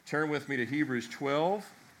Turn with me to Hebrews 12.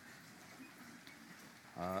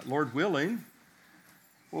 Lord willing,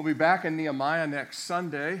 we'll be back in Nehemiah next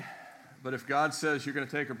Sunday, but if God says you're going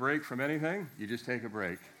to take a break from anything, you just take a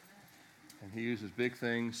break. And He uses big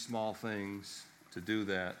things, small things to do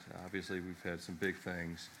that. Obviously, we've had some big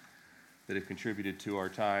things that have contributed to our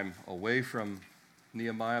time away from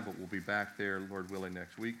Nehemiah, but we'll be back there, Lord willing,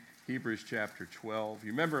 next week. Hebrews chapter 12.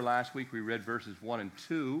 You remember last week we read verses 1 and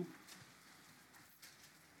 2.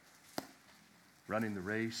 Running the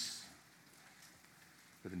race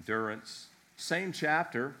with endurance. Same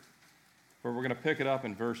chapter, but we're going to pick it up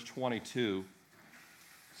in verse 22.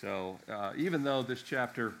 So even though this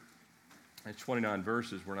chapter has 29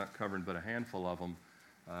 verses, we're not covering but a handful of them.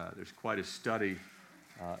 There's quite a study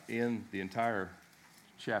in the entire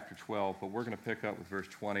chapter 12, but we're going to pick up with verse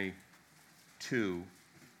 22.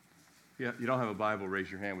 If you don't have a Bible,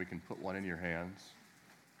 raise your hand. We can put one in your hands.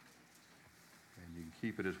 And you can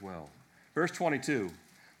keep it as well. Verse 22,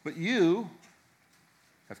 but you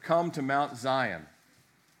have come to Mount Zion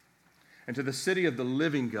and to the city of the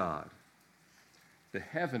living God, the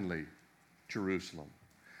heavenly Jerusalem,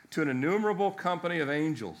 to an innumerable company of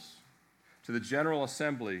angels, to the general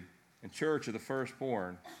assembly and church of the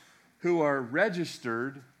firstborn, who are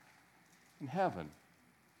registered in heaven,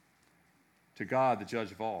 to God, the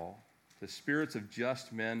judge of all, the spirits of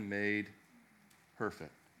just men made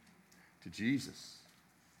perfect, to Jesus,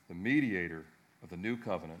 the mediator of the new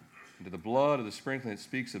covenant, and to the blood of the sprinkling that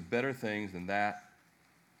speaks of better things than that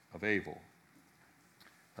of Abel.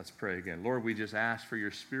 Let's pray again. Lord, we just ask for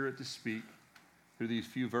your Spirit to speak through these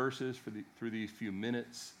few verses, through these few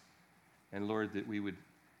minutes, and Lord, that we would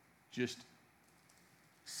just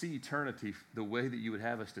see eternity the way that you would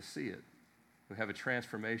have us to see it. It would have a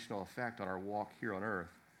transformational effect on our walk here on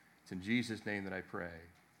earth. It's in Jesus' name that I pray.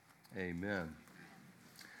 Amen.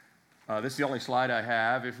 This is the only slide I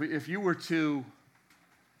have. If you were to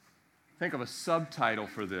think of a subtitle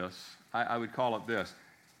for this, I would call it this: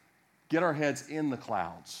 Get Our Heads in the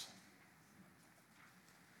Clouds.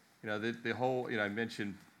 You know, the whole, I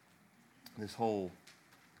mentioned this whole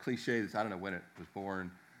cliche, I don't know when it was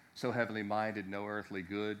born, so heavenly minded, no earthly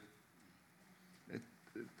good.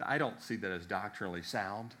 I don't see that as doctrinally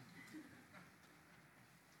sound.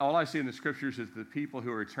 All I see in the scriptures is the people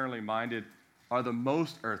who are eternally minded are the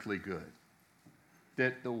most earthly good.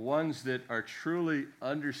 That the ones that are truly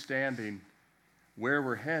understanding where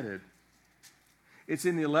we're headed. It's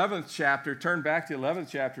in the 11th chapter. Turn back to the 11th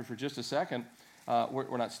chapter for just a second.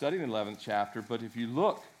 We're not studying the 11th chapter, but if you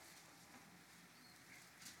look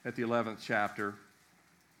at the 11th chapter,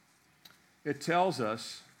 it tells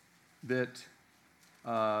us that,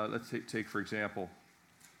 let's take for example,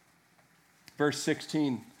 verse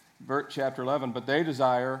 16, chapter 11, but they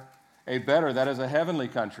desire a better, that is a heavenly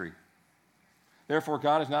country. Therefore,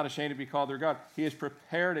 God is not ashamed to be called their God. He has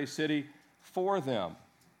prepared a city for them.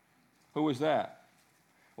 Who was that?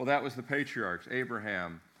 Well, that was the patriarchs,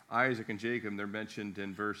 Abraham, Isaac, and Jacob. They're mentioned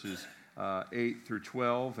in verses 8 through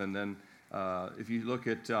 12. And then if you look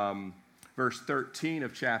at verse 13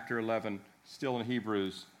 of chapter 11, still in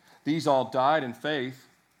Hebrews, these all died in faith,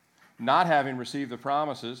 not having received the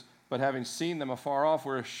promises, but having seen them afar off,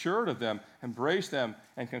 were assured of them, embraced them,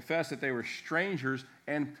 and confessed that they were strangers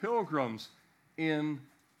and pilgrims in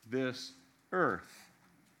this earth.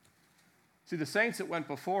 See, the saints that went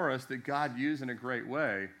before us that God used in a great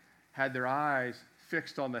way had their eyes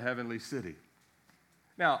fixed on the heavenly city.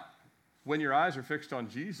 Now, when your eyes are fixed on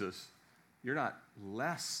Jesus, you're not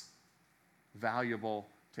less valuable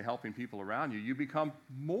to helping people around you. You become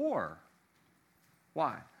more.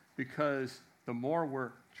 Why? Because the more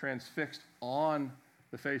we're transfixed on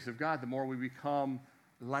the face of God, the more we become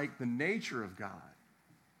like the nature of God.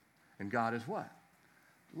 And God is what?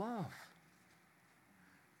 Love.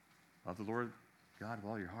 Love the Lord God with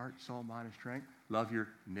all your heart, soul, mind, and strength. Love your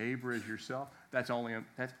neighbor as yourself. That's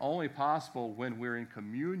only possible when we're in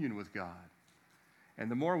communion with God. And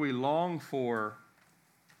the more we long for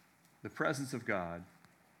the presence of God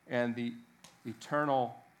and the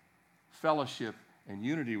eternal fellowship and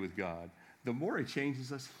unity with God, the more He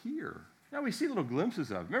changes us here. Now we see little glimpses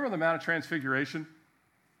of it. Remember the Mount of Transfiguration?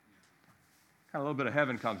 Kind of a little bit of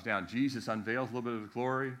heaven comes down. Jesus unveils a little bit of His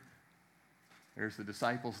glory. There's the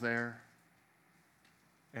disciples there.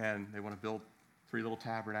 And they want to build 3 little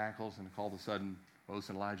tabernacles, and all of a sudden, Moses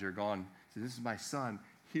and Elijah are gone. He says, this is my son,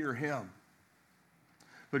 hear him.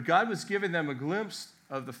 But God was giving them a glimpse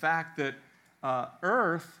of the fact that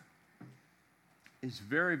earth is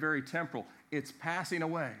very, very temporal. It's passing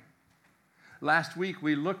away. Last week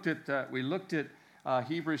we looked at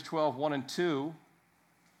Hebrews 12, 1 and 2.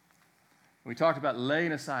 We talked about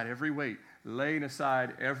laying aside every weight laying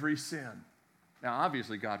aside every sin. Now,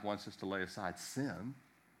 obviously, God wants us to lay aside sin.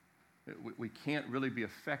 We can't really be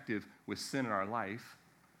effective with sin in our life.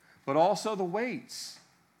 But also the weights.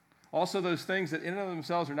 Also those things that in and of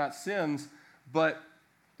themselves are not sins, but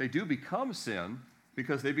they do become sin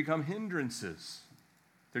because they become hindrances.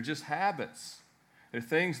 They're just habits. They're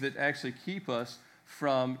things that actually keep us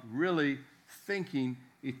from really thinking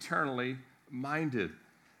eternally minded.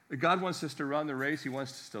 God wants us to run the race. He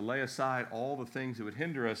wants us to lay aside all the things that would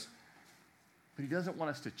hinder us, but he doesn't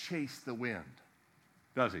want us to chase the wind,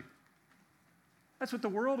 does he? That's what the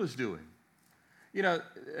world is doing. You know,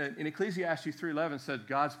 in Ecclesiastes 3:11 said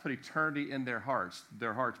God's put eternity in their hearts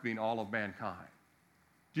being all of mankind.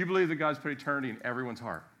 Do you believe that God's put eternity in everyone's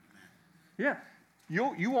heart? Yeah.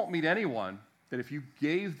 You won't meet anyone that if you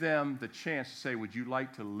gave them the chance to say, would you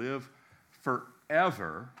like to live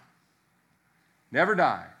forever, never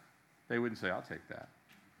die, they wouldn't say, I'll take that.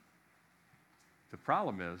 The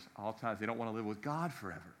problem is, all the times they don't want to live with God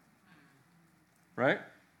forever. Right?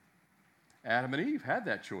 Adam and Eve had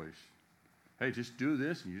that choice. Hey, just do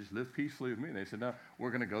this and you just live peacefully with me. And they said, no,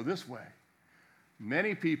 we're going to go this way.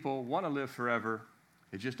 Many people want to live forever.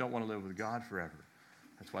 They just don't want to live with God forever.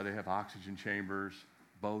 That's why they have oxygen chambers,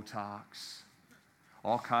 Botox,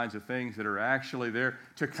 all kinds of things that are actually there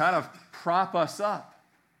to kind of prop us up.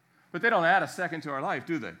 But they don't add a second to our life,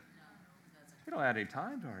 do they? No, they don't add any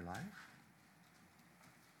time to our life.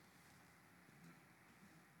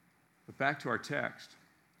 But back to our text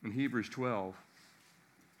in Hebrews 12.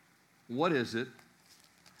 What is it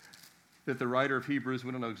that the writer of Hebrews,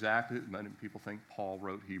 we don't know exactly, many people think Paul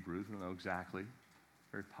wrote Hebrews, we don't know exactly,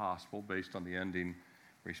 very possible based on the ending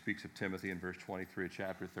where he speaks of Timothy in verse 23 of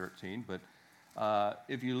chapter 13. But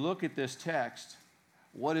if you look at this text,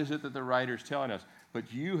 what is it that the writer is telling us?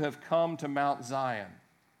 But you have come to Mount Zion.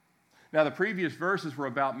 Now, the previous verses were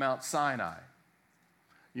about Mount Sinai.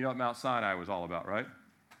 You know what Mount Sinai was all about, right?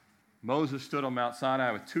 Moses stood on Mount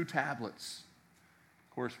Sinai with 2 tablets.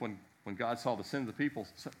 Of course, when God saw the sin of the people,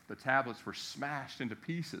 the tablets were smashed into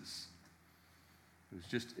pieces.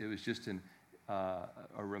 It was just a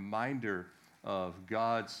reminder of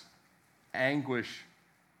God's anguish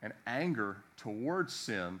and anger towards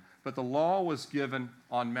sin. But the law was given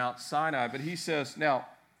on Mount Sinai. But he says, now,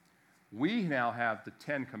 we now have the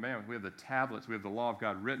 10 Commandments. We have the tablets. We have the law of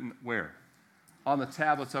God written where? On the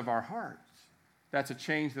tablets of our hearts. That's a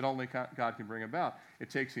change that only God can bring about. It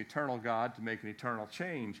takes an eternal God to make an eternal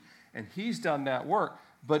change. And he's done that work.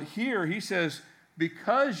 But here he says,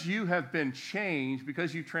 because you have been changed,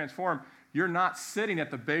 because you've transformed, you're not sitting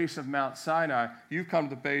at the base of Mount Sinai. You've come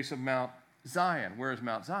to the base of Mount Zion. Where is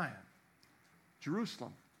Mount Zion?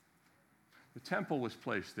 Jerusalem. The temple was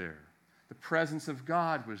placed there. The presence of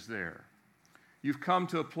God was there. You've come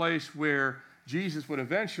to a place where Jesus would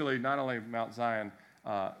eventually, not only Mount Zion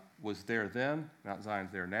was there then, Mount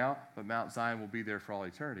Zion's there now, but Mount Zion will be there for all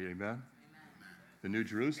eternity. Amen? Amen. The New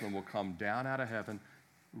Jerusalem will come down out of heaven,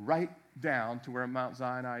 right down to where Mount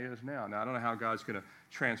Sinai is now. Now, I don't know how God's going to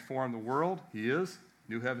transform the world. He is.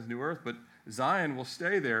 New heavens, new earth. But Zion will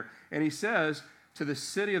stay there. And he says, to the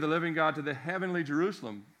city of the living God, to the heavenly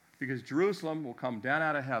Jerusalem, because Jerusalem will come down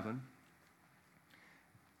out of heaven.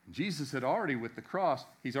 Jesus had already, with the cross,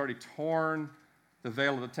 he's already torn the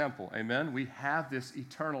veil of the temple. Amen? We have this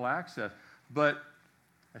eternal access. But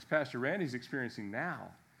as Pastor Randy's experiencing now,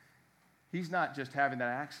 he's not just having that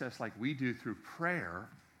access like we do through prayer.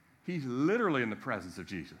 He's literally in the presence of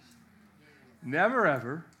Jesus. Never,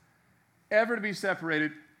 ever to be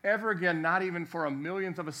separated, ever again, not even for a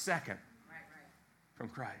millionth of a second from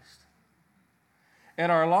Christ.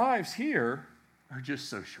 And our lives here are just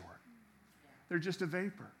so short. They're just a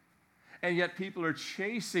vapor. And yet people are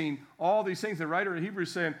chasing all these things. The writer of Hebrews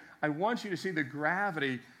is saying, I want you to see the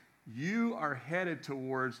gravity. You are headed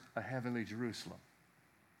towards a heavenly Jerusalem.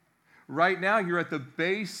 Right now, you're at the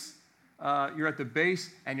base.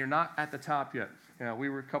 And you're not at the top yet. You know,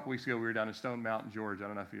 a couple weeks ago, we were down in Stone Mountain, Georgia. I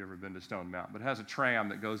don't know if you've ever been to Stone Mountain, but it has a tram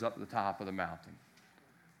that goes up to the top of the mountain.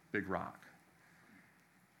 Big rock.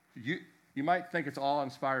 You might think it's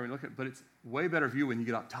awe-inspiring when you look at it, but it's way better view when you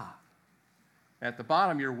get up top. At the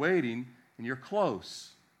bottom, you're waiting, and you're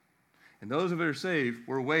close. And those of us who are saved,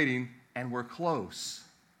 we're waiting, and we're close.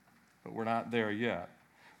 But we're not there yet.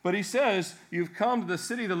 But he says, you've come to the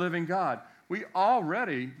city of the living God.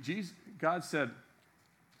 God said,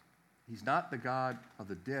 he's not the God of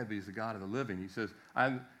the dead, but he's the God of the living. He says,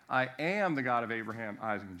 I am the God of Abraham,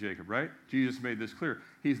 Isaac, and Jacob, right? Jesus made this clear.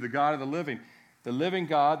 He's the God of the living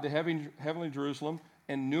God, the heavenly Jerusalem,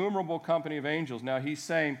 innumerable company of angels. Now he's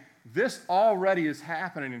saying, this already is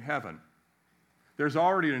happening in heaven. There's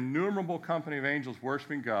already an innumerable company of angels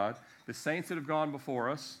worshiping God. The saints that have gone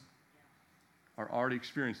before us are already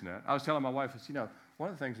experiencing that. I was telling my wife, I said,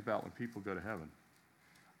 one of the things about when people go to heaven,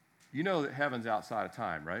 you know that heaven's outside of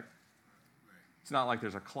time, right? It's not like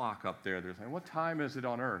there's a clock up there. They're saying, what time is it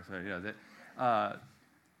on earth?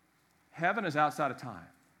 Heaven is outside of time.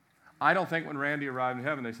 I don't think when Randy arrived in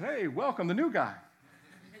heaven, they said, hey, welcome the new guy.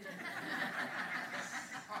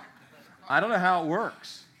 I don't know how it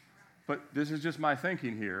works, but this is just my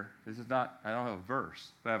thinking here. This is not, I don't have a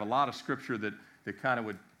verse, but I have a lot of scripture that kind of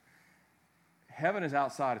would, heaven is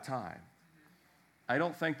outside of time. I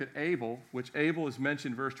don't think that Abel, which Abel is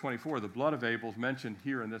mentioned in verse 24, the blood of Abel is mentioned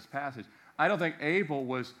here in this passage. I don't think Abel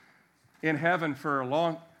was in heaven for a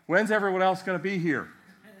long, when's everyone else going to be here,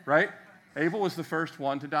 right? Abel was the first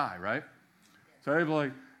one to die, right? So Abel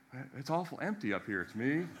like, it's awful empty up here. It's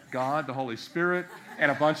me, God, the Holy Spirit,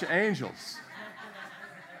 and a bunch of angels.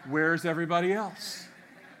 Where's everybody else?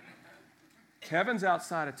 Heaven's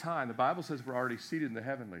outside of time. The Bible says we're already seated in the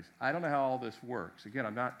heavenlies. I don't know how all this works. Again,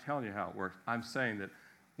 I'm not telling you how it works. I'm saying that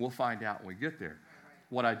we'll find out when we get there.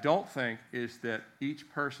 What I don't think is that each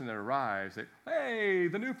person that arrives, that, hey,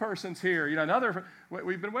 the new person's here.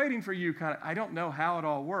 We've been waiting for you. I don't know how it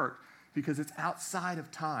all works because it's outside of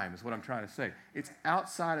time is what I'm trying to say. It's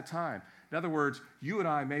outside of time. In other words, you and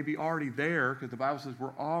I may be already there because the Bible says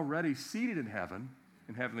we're already seated in heaven,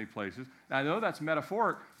 in heavenly places. Now, I know that's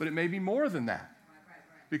metaphoric, but it may be more than that.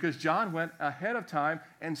 Because John went ahead of time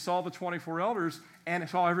and saw the 24 elders and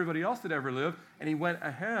saw everybody else that ever lived, and he went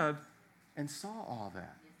ahead and saw all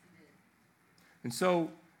that. And so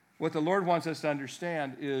what the Lord wants us to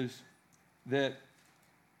understand is that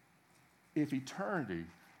if eternity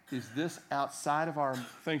is this outside of our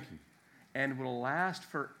thinking and will last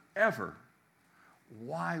forever,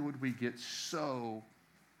 why would we get so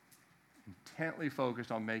intently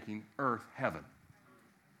focused on making earth heaven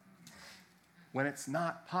when it's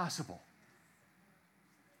not possible?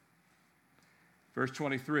 Verse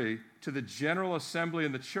 23, to the general assembly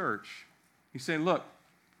in the church, he's saying, look,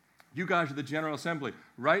 you guys are the general assembly.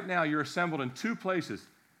 Right now, you're assembled in two places.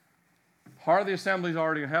 Part of the assembly is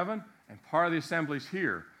already in heaven, and part of the assembly is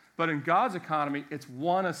here. But in God's economy, it's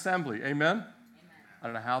one assembly. Amen? Amen? I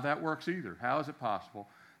don't know how that works either. How is it possible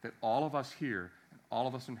that all of us here and all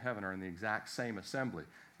of us in heaven are in the exact same assembly?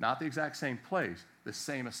 Not the exact same place, the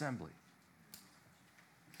same assembly.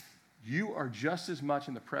 You are just as much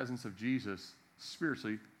in the presence of Jesus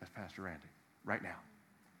spiritually as Pastor Randy right now.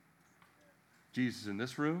 Jesus is in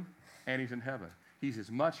this room, and he's in heaven. He's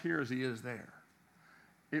as much here as he is there.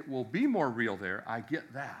 It will be more real there, I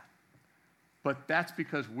get that. But that's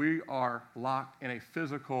because we are locked in a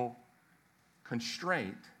physical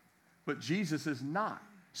constraint, but Jesus is not.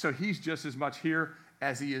 So he's just as much here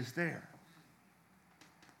as he is there.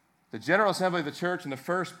 The general assembly of the church and the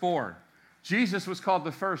firstborn. Jesus was called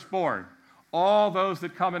the firstborn. All those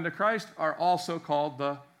that come into Christ are also called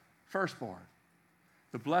the firstborn.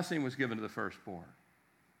 The blessing was given to the firstborn,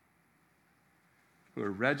 who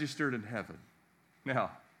are registered in heaven.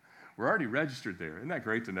 Now, we're already registered there. Isn't that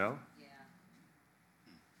great to know? Yeah.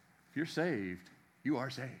 If you're saved, you are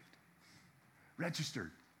saved.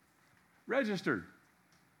 Registered. Registered.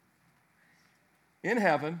 In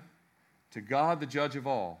heaven, to God, the judge of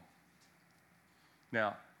all.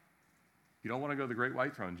 Now, you don't want to go to the great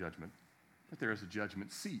white throne judgment, but there is a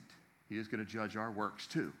judgment seat. He is going to judge our works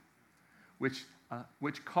too, which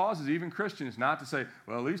causes even Christians not to say,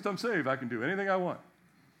 well, at least I'm saved. I can do anything I want.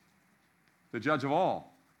 The judge of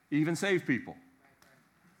all, even saved people.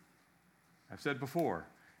 I've said before,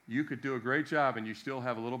 you could do a great job and you still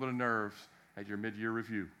have a little bit of nerves at your mid-year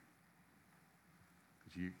review.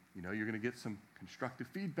 Because you know you're going to get some constructive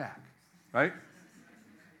feedback, right?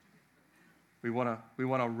 We want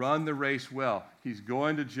to run the race well. He's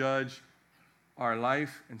going to judge our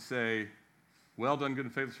life and say, well done, good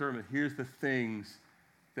and faithful servant. Here's the things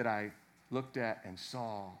that I looked at and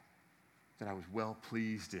saw that I was well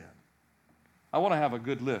pleased in. I want to have a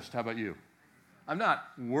good list. How about you? I'm not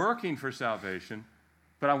working for salvation,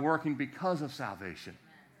 but I'm working because of salvation.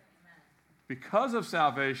 Because of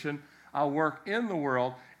salvation, I'll work in the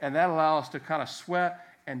world, and that allows us to kind of sweat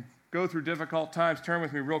and go through difficult times. Turn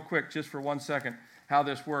with me real quick, just for 1 second, how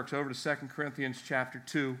this works. Over to 2 Corinthians chapter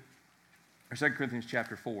 2, or 2 Corinthians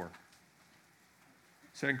chapter 4.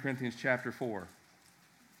 2 Corinthians chapter 4.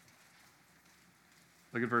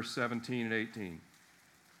 Look at verse 17 and 18.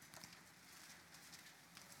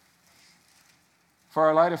 For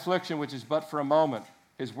our light affliction, which is but for a moment,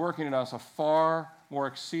 is working in us a far more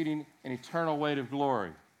exceeding and eternal weight of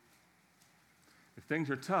glory. If things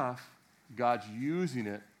are tough, God's using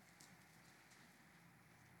it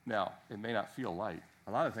Now, it may not feel light.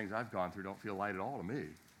 A lot of things I've gone through don't feel light at all to me.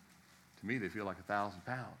 To me, they feel like 1,000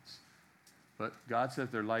 pounds. But God says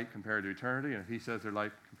they're light compared to eternity, and if he says they're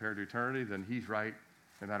light compared to eternity, then he's right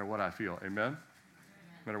no matter what I feel. Amen?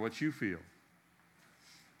 No matter what you feel.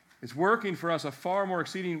 It's working for us a far more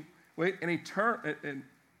exceeding an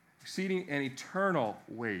eternal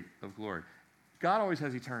weight of glory. God always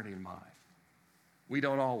has eternity in mind. We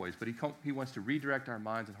don't always, but he wants to redirect our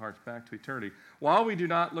minds and hearts back to eternity. While we do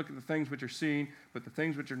not look at the things which are seen, but the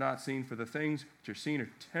things which are not seen, for the things which are seen are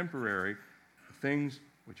temporary, the things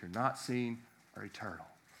which are not seen are eternal.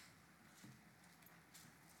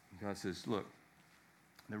 And God says, look,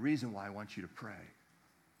 the reason why I want you to pray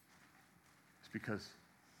is because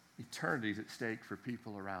eternity is at stake for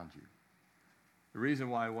people around you. The reason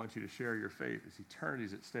why I want you to share your faith is eternity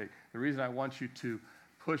is at stake. The reason I want you to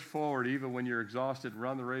push forward even when you're exhausted,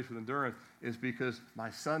 run the race with endurance, is because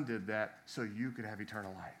my son did that so you could have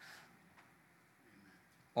eternal life.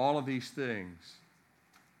 All of these things,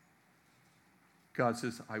 God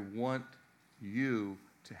says, I want you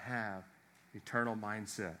to have eternal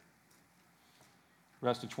mindset.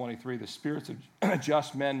 Rest of 23, the spirits of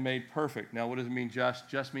just men made perfect. Now, what does it mean just?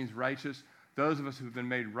 Just means righteous. Those of us who have been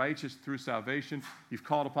made righteous through salvation, you've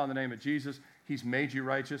called upon the name of Jesus. He's made you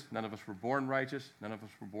righteous. None of us were born righteous. None of us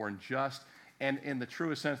were born just. And in the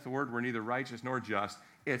truest sense of the word, we're neither righteous nor just.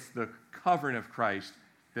 It's the covering of Christ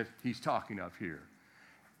that he's talking of here.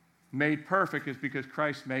 Made perfect is because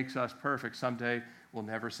Christ makes us perfect. Someday we'll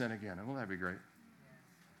never sin again. And won't that be great?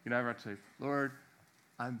 You never have to say, Lord,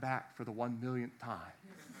 I'm back for the 1,000,000th time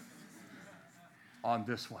on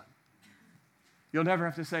this one. You'll never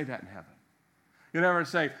have to say that in heaven. You'll never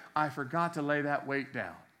say, I forgot to lay that weight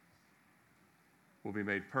down. We'll be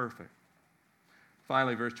made perfect.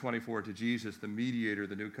 Finally, verse 24, to Jesus, the mediator of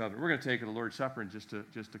the new covenant. We're going to take the Lord's Supper in just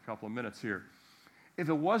a couple of minutes here. If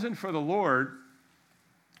it wasn't for the Lord,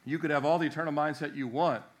 you could have all the eternal mindset you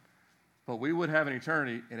want, but we would have an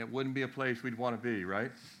eternity, and it wouldn't be a place we'd want to be,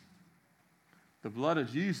 right? The blood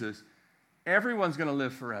of Jesus, everyone's going to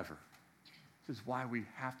live forever. This is why we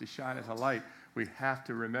have to shine as a light. We have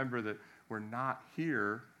to remember that we're not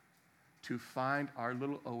here to find our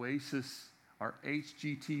little oasis, our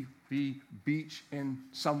HGTV beach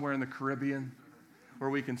somewhere in the Caribbean, where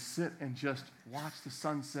we can sit and just watch the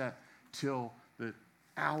sunset till the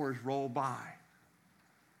hours roll by.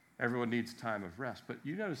 Everyone needs time of rest. But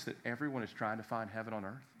you notice that everyone is trying to find heaven on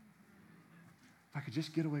earth? If I could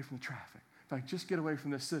just get away from the traffic. If I could just get away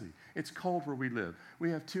from this city. It's cold where we live.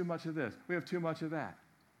 We have too much of this. We have too much of that.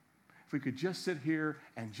 If we could just sit here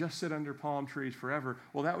and just sit under palm trees forever,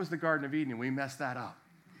 well, that was the Garden of Eden, and we messed that up.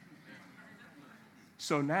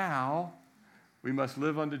 So now we must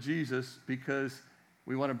live unto Jesus because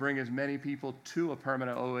we want to bring as many people to a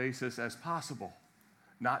permanent oasis as possible,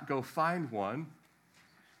 not go find one.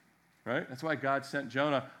 Right? That's why God sent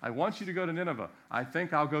Jonah. I want you to go to Nineveh. I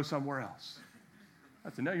think I'll go somewhere else. I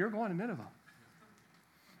said, no, you're going to Nineveh.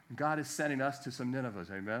 And God is sending us to some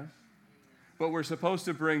Ninevehs, amen? But we're supposed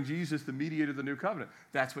to bring Jesus, the mediator of the new covenant.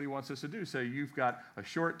 That's what he wants us to do. Say, you've got a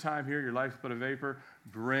short time here, your life's but a vapor.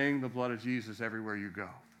 Bring the blood of Jesus everywhere you go.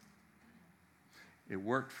 It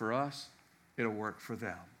worked for us. It'll work for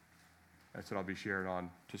them. That's what I'll be sharing on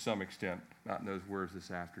to some extent, not in those words this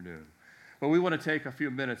afternoon. But we want to take a few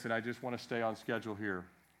minutes, and I just want to stay on schedule here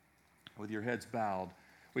with your heads bowed.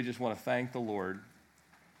 We just want to thank the Lord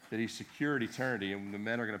that he secured eternity, and the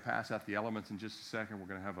men are going to pass out the elements in just a second. We're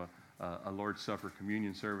going to have a Lord's Supper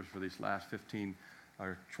communion service for these last 15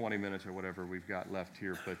 or 20 minutes or whatever we've got left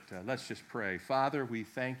here. But let's just pray. Father, we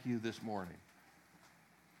thank you this morning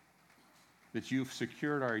that you've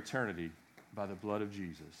secured our eternity by the blood of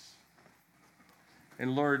Jesus.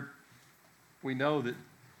 And Lord, we know that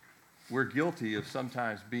we're guilty of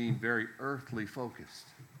sometimes being very earthly focused.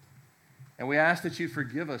 And we ask that you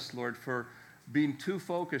forgive us, Lord, for being too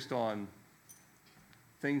focused on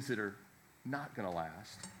things that are not going to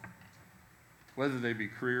last, whether they be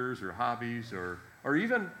careers or hobbies or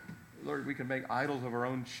even, Lord, we can make idols of our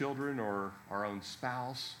own children or our own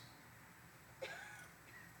spouse.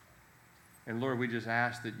 And Lord, we just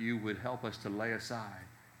ask that you would help us to lay aside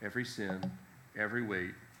every sin, every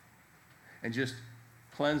weight, and just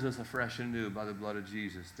cleanse us afresh and anew by the blood of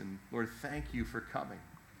Jesus. And Lord, thank you for coming.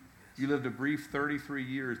 You lived a brief 33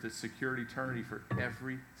 years that secured eternity for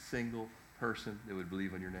every single person that would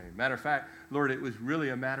believe on your name. Matter of fact, Lord, it was really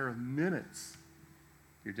a matter of minutes,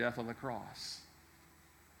 your death on the cross.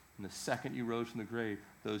 And the second you rose from the grave,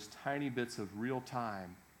 those tiny bits of real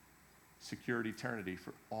time secured eternity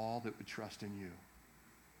for all that would trust in you.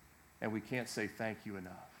 And we can't say thank you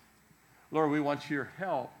enough. Lord, we want your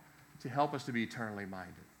help to help us to be eternally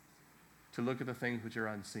minded. to look at the things which are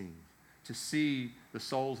unseen, to see the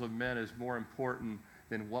souls of men as more important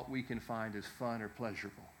than what we can find as fun or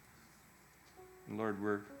pleasurable. And Lord,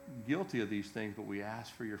 we're guilty of these things, but we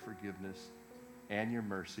ask for your forgiveness and your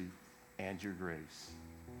mercy and your grace.